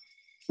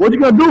 What you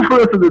gonna do for the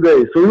rest of the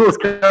day? So he was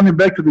coming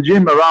back to the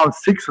gym around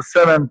 6 or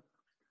 7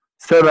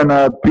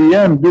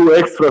 p.m. Do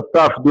extra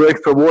stuff, do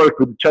extra work.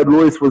 With Chad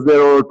Lewis was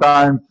there all the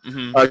time.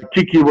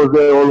 Kiki was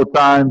there all the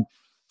time.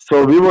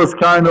 So we was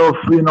kind of,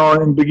 in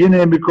the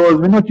beginning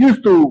because we're not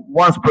used to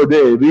once per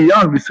day. We're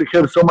young, we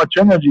have so much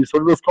energy. So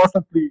we was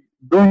constantly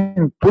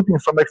putting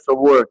some extra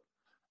work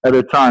at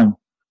a time,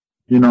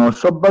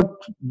 but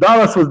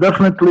Dallas was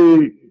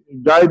definitely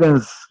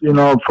guidance,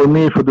 for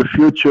me for the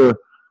future.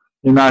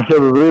 I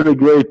have really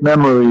great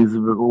memories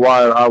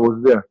while I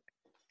was there.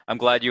 I'm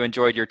glad you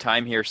enjoyed your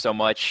time here so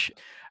much.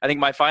 I think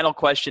my final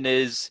question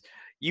is,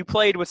 you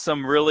played with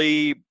some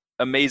really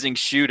amazing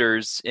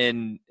shooters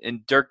in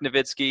Dirk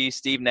Nowitzki,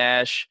 Steve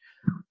Nash,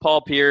 Paul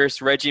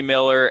Pierce, Reggie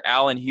Miller,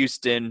 Allen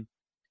Houston.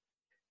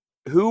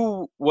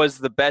 who was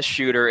the best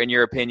shooter in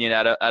your opinion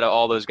out of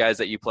all those guys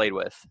that you played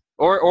with,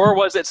 or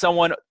was it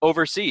someone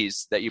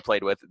overseas that you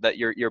played with that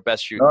your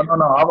best shooter?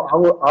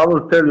 No. I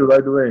will tell you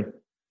right away.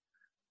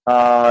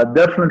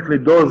 Definitely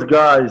those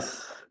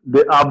guys,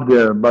 they up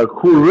there. But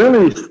who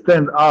really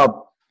stand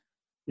up,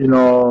 you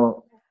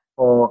know,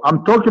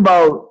 I'm talking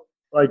about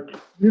like,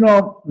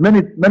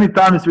 many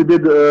times we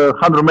did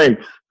 100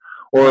 makes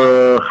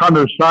or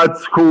 100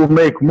 shots who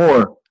make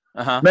more.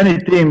 Many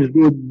teams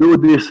do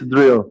this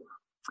drill.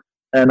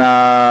 And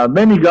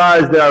many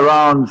guys, they're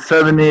around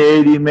 70,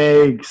 80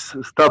 makes,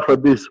 stuff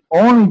like this.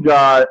 Only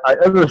guy I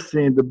ever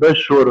seen, the best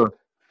shooter,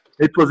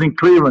 it was in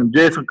Cleveland,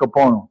 Jason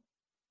Capono.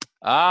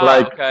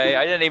 Okay.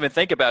 I didn't even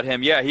think about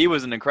him. Yeah, he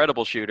was an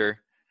incredible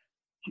shooter.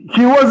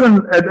 He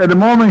wasn't, at the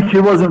moment, he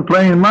wasn't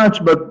playing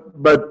much, but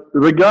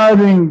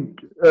regarding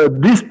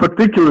this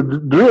particular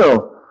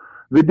drill,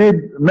 we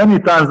did many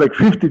times like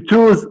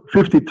 52s,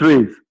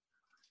 53s.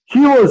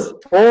 He was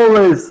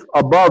always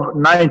above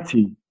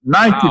 90.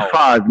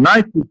 95,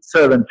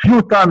 97,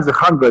 few times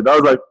 100. I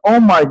was like, oh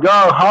my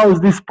God, how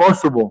is this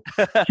possible?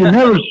 He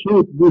never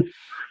shoot this.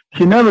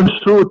 He never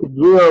shoot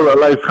drill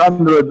like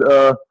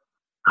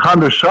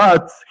 100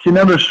 shots. He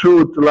never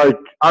shoot like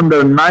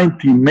under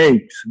 90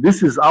 makes.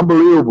 This is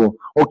unbelievable.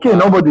 Okay,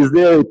 nobody's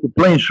there to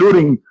play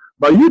shooting,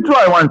 but you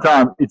try one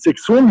time. It's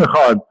extremely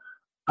hard.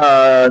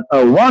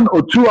 1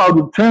 or 2 out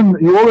of 10,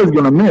 you're always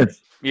gonna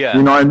miss. Yeah.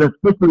 And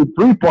especially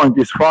 3-point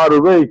is far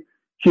away.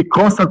 He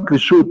constantly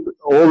shoot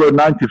over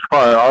 95.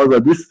 I was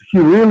like, he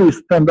really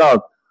stand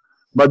out.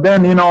 But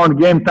then, on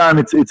game time,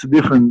 it's a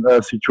different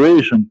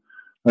situation.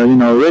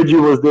 Reggie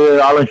was there.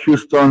 Allen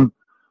Houston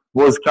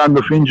was kind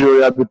of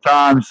injured at the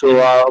time, so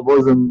I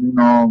wasn't,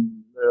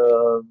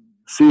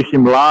 see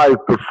him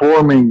live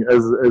performing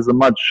as a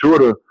much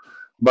shooter.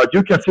 But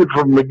you can see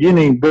from the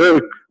beginning,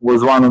 Dirk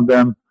was one of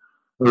them.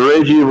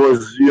 Reggie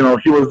was,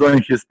 he was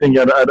doing his thing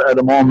at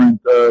the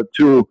moment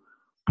too.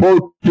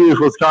 Paul Pierce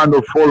was kind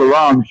of all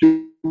around.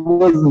 He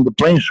wasn't the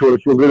plain shooter.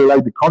 He was really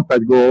like the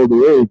contact go all the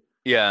way.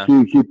 Yeah.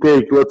 He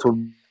take lots of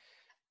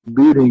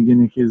beating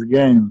in his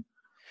game.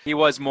 He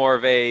was more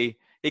of he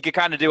could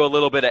kind of do a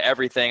little bit of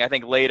everything. I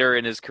think later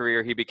in his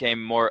career, he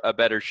became a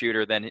better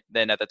shooter than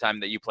at the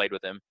time that you played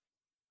with him.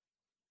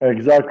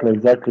 Exactly.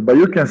 But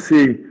you can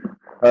see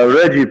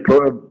Reggie.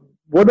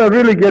 What I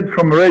really get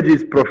from Reggie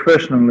is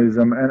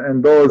professionalism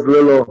and those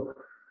little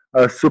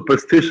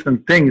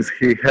superstition things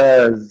he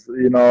has.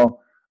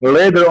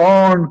 Later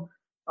on,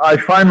 I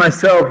find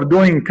myself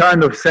doing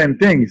kind of same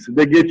things.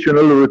 They get you a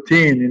little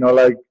routine,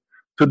 like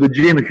to the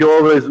gym, he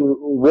always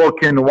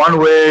walk in one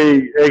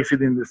way,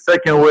 exit in the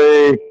second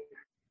way.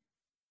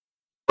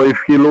 If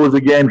he lose a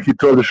game, he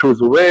throw the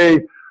shoes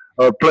away.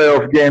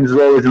 Playoff games is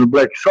always in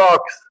black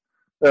socks.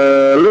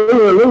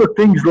 Little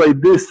things like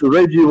this.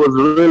 Reggie was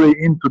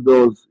really into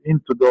those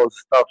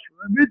stuff,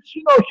 which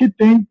he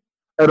think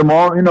at the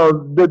moment,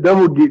 they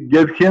will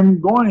get him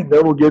going. They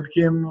will get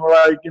him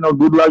like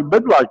good luck,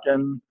 bad luck,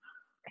 and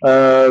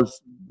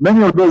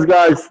many of those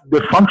guys, they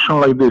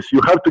function like this.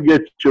 You have to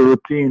get your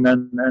routine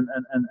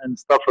and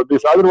stuff like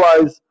this.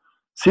 Otherwise,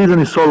 season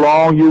is so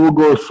long, you will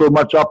go so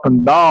much up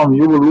and down,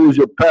 you will lose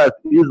your path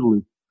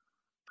easily.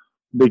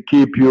 They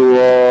keep you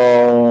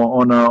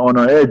on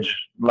an edge,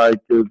 like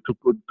to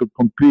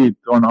compete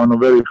on a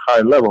very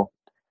high level.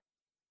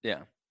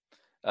 Yeah.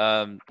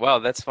 Wow,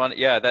 that's fun.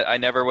 Yeah, that I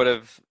never would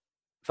have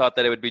thought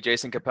that it would be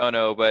Jason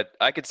Capono, but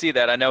I could see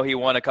that. I know he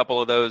won a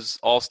couple of those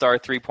all-star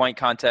 3-point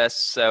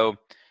contests, so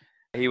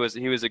he was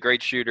a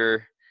great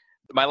shooter.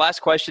 My last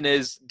question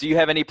is, do you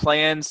have any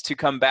plans to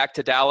come back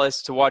to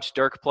Dallas to watch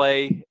Dirk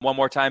play one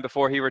more time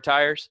before he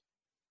retires?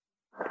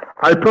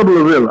 I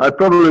probably will.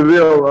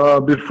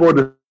 Before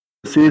the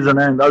season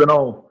ends. I don't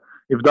know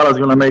if Dallas is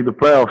going to make the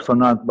playoffs or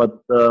not,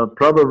 but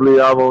probably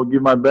I will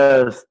give my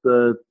best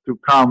to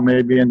come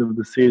maybe end of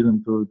the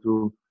season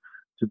to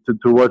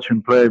watch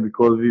him play,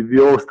 because we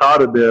all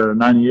started there in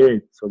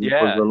 '98, so it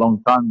was a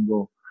long time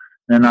ago.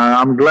 And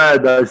I'm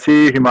glad I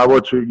see him. I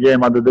watched a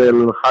game other day,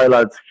 little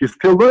highlights. He's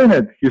still doing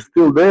it. He's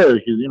still there.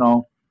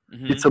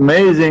 It's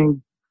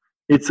amazing.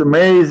 It's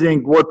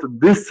amazing what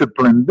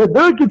discipline.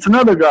 Dirk, it's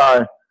another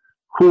guy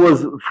who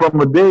was from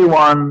day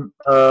one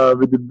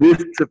with the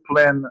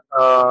discipline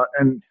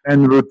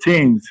and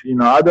routines.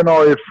 I don't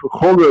know if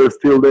Holger is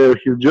still there,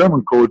 his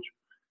German coach.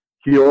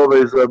 He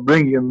always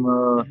bring him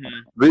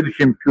with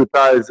him few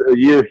times a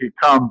year he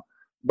come.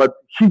 But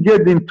he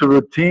get into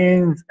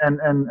routines,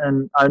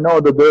 and I know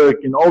that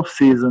Dirk in off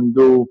season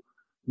do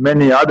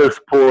many other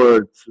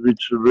sports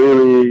which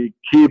really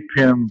keep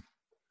him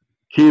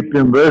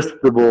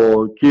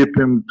versatile, keep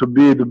him to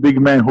be the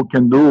big man who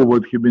can do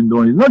what he's been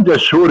doing. He's not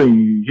just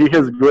shooting; he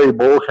has great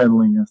ball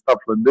handling and stuff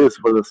like this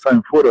for the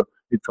 7-footer.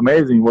 It's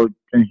amazing what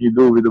can he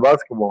do with the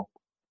basketball.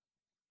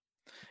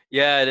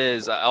 Yeah, it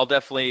is.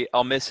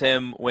 I'll miss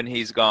him when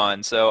he's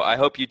gone. So I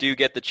hope you do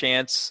get the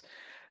chance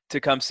to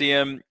come see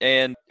him.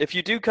 And if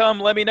you do come,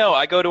 let me know.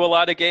 I go to a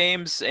lot of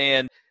games,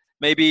 and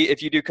maybe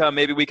if you do come,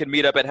 maybe we can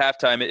meet up at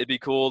halftime. It'd be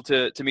cool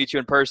to meet you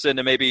in person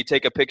and maybe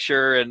take a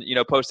picture and,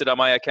 post it on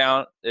my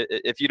account.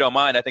 If you don't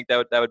mind, I think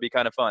that would be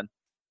kind of fun.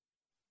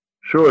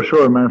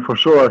 Sure, man. For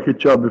sure, I'll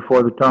hit you up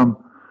before they come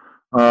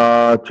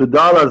to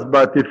Dallas.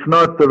 But if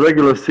not the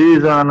regular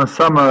season and the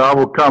summer, I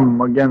will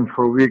come again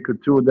for a week or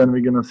two. Then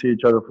we're gonna see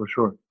each other for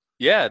sure.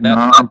 Yeah,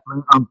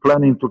 I'm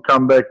planning to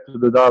come back to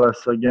the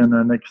Dallas again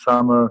next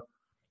summer.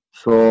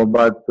 So,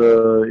 but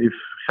if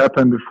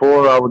happened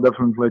before, I will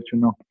definitely let you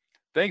know.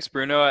 Thanks,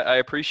 Bruno. I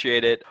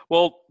appreciate it.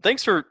 Well,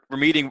 thanks for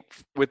meeting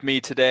with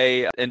me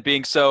today and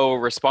being so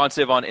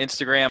responsive on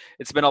Instagram.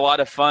 It's been a lot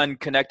of fun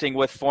connecting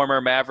with former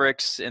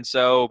Mavericks. And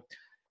so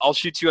I'll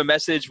shoot you a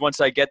message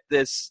once I get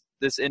this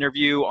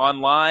interview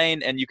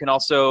online. And you can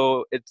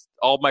also,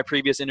 all of my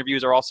previous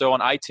interviews are also on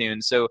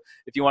iTunes. So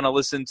if you want to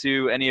listen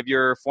to any of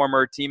your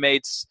former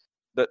teammates,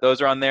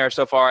 those are on there.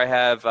 So far I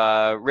have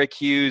Rick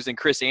Hughes and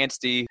Chris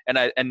Anstey.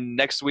 And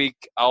next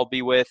week I'll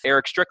be with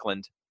Eric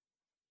Strickland.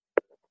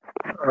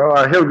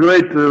 I have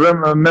great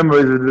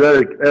memories with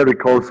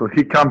Eric also.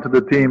 He came to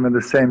the team at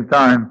the same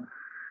time.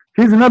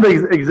 He's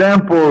another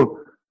example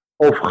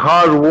of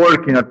hard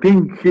working. I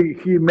think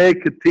he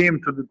make a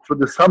team to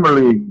the summer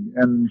league,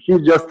 and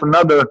he's just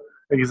another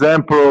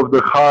example of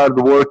the hard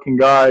working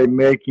guy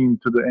making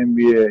to the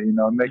NBA.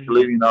 Make a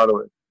living out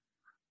of it.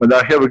 But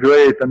I have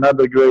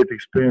another great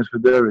experience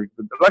with Eric.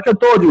 But like I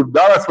told you,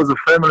 Dallas was a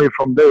family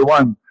from day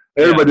one.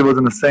 Everybody was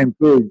on the same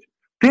page.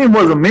 Team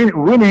wasn't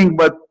winning,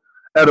 but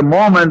at the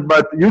moment,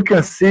 but you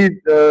can see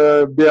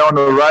they're on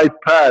the right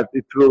path.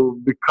 It will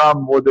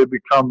become what they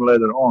become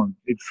later on.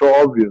 It's so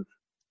obvious.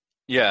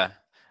 Yeah,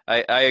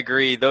 I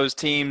agree. Those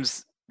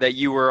teams that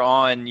you were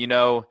on,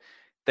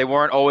 they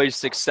weren't always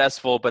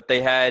successful, but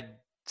they had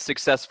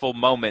successful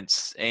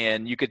moments,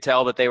 and you could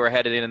tell that they were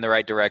headed in the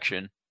right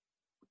direction.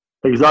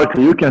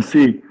 Exactly. You can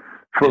see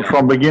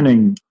from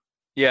beginning.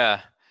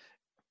 Yeah.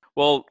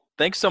 Well,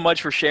 thanks so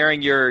much for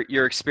sharing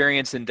your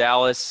experience in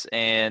Dallas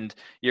and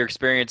your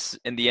experience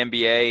in the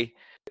NBA.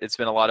 It's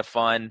been a lot of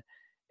fun,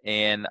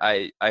 and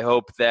I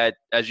hope that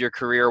as your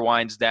career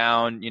winds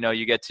down,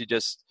 you get to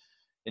just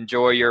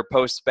enjoy your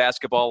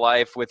post-basketball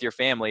life with your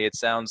family. It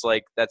sounds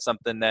like that's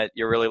something that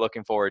you're really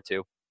looking forward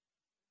to.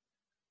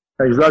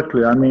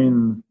 Exactly. I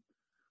mean,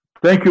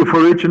 thank you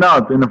for reaching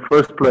out in the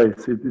first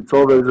place. It's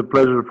always a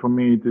pleasure for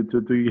me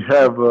to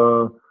have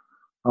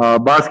a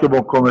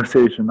basketball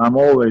conversation. I'm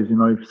always,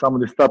 if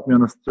somebody stops me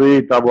on the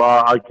street,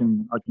 I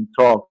can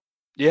talk.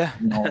 Yeah.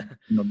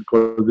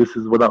 Because this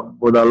is what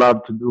I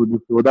love to do.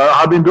 This is what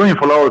I've been doing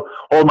for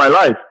all my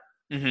life.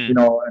 Mm-hmm.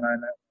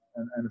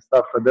 And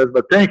stuff like that.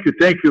 But thank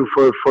you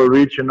for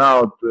reaching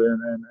out,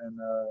 and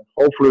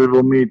hopefully we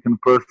will meet in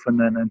person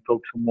and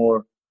talk some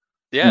more.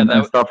 Yeah,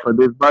 and stuff like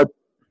this. But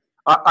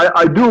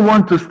I do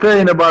want to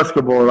stay in the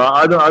basketball.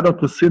 I don't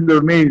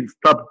consider me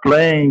stop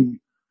playing,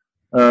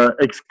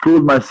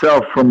 exclude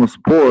myself from a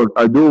sport.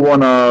 I do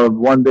want to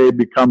one day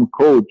become a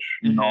coach,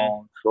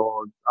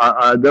 So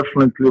I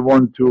definitely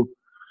want to.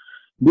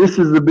 This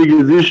is the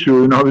biggest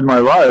issue, with my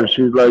wife.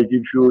 She's like,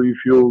 if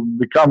you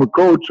become a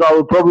coach, I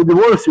will probably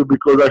divorce you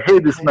because I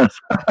hate this mess.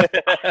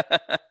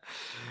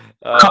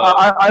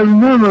 I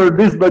remember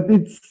this, but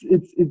it's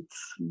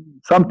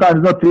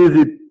sometimes not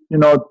easy,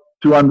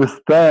 to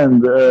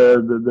understand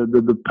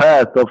the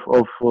path of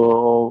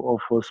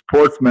a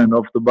sportsman,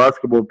 of the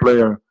basketball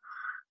player.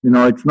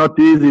 It's not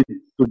easy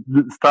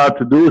to start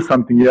to do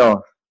something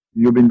else.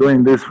 You've been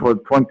doing this for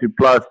 20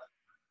 plus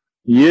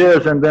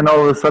years, and then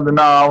all of a sudden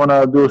now I want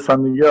to do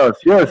something else.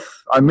 Yes,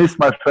 I miss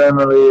my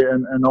family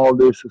and all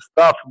this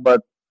stuff,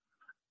 but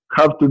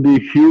have to be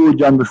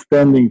huge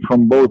understanding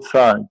from both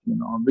sides,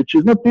 which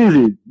is not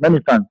easy many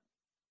times.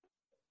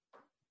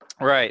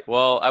 Right.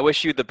 Well, I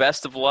wish you the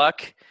best of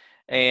luck.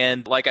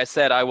 And like I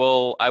said, I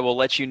will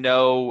let you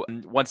know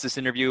once this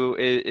interview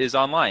is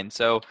online.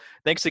 So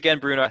thanks again,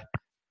 Bruno.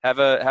 Have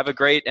a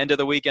great end of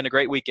the week and a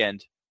great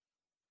weekend.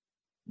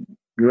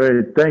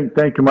 Great.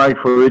 Thank you, Mike,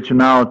 for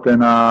reaching out,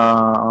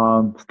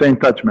 and stay in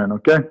touch, man.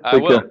 Okay?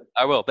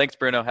 I will. Thanks,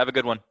 Bruno. Have a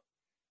good one.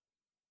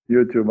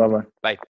 You too. Bye-bye. Bye.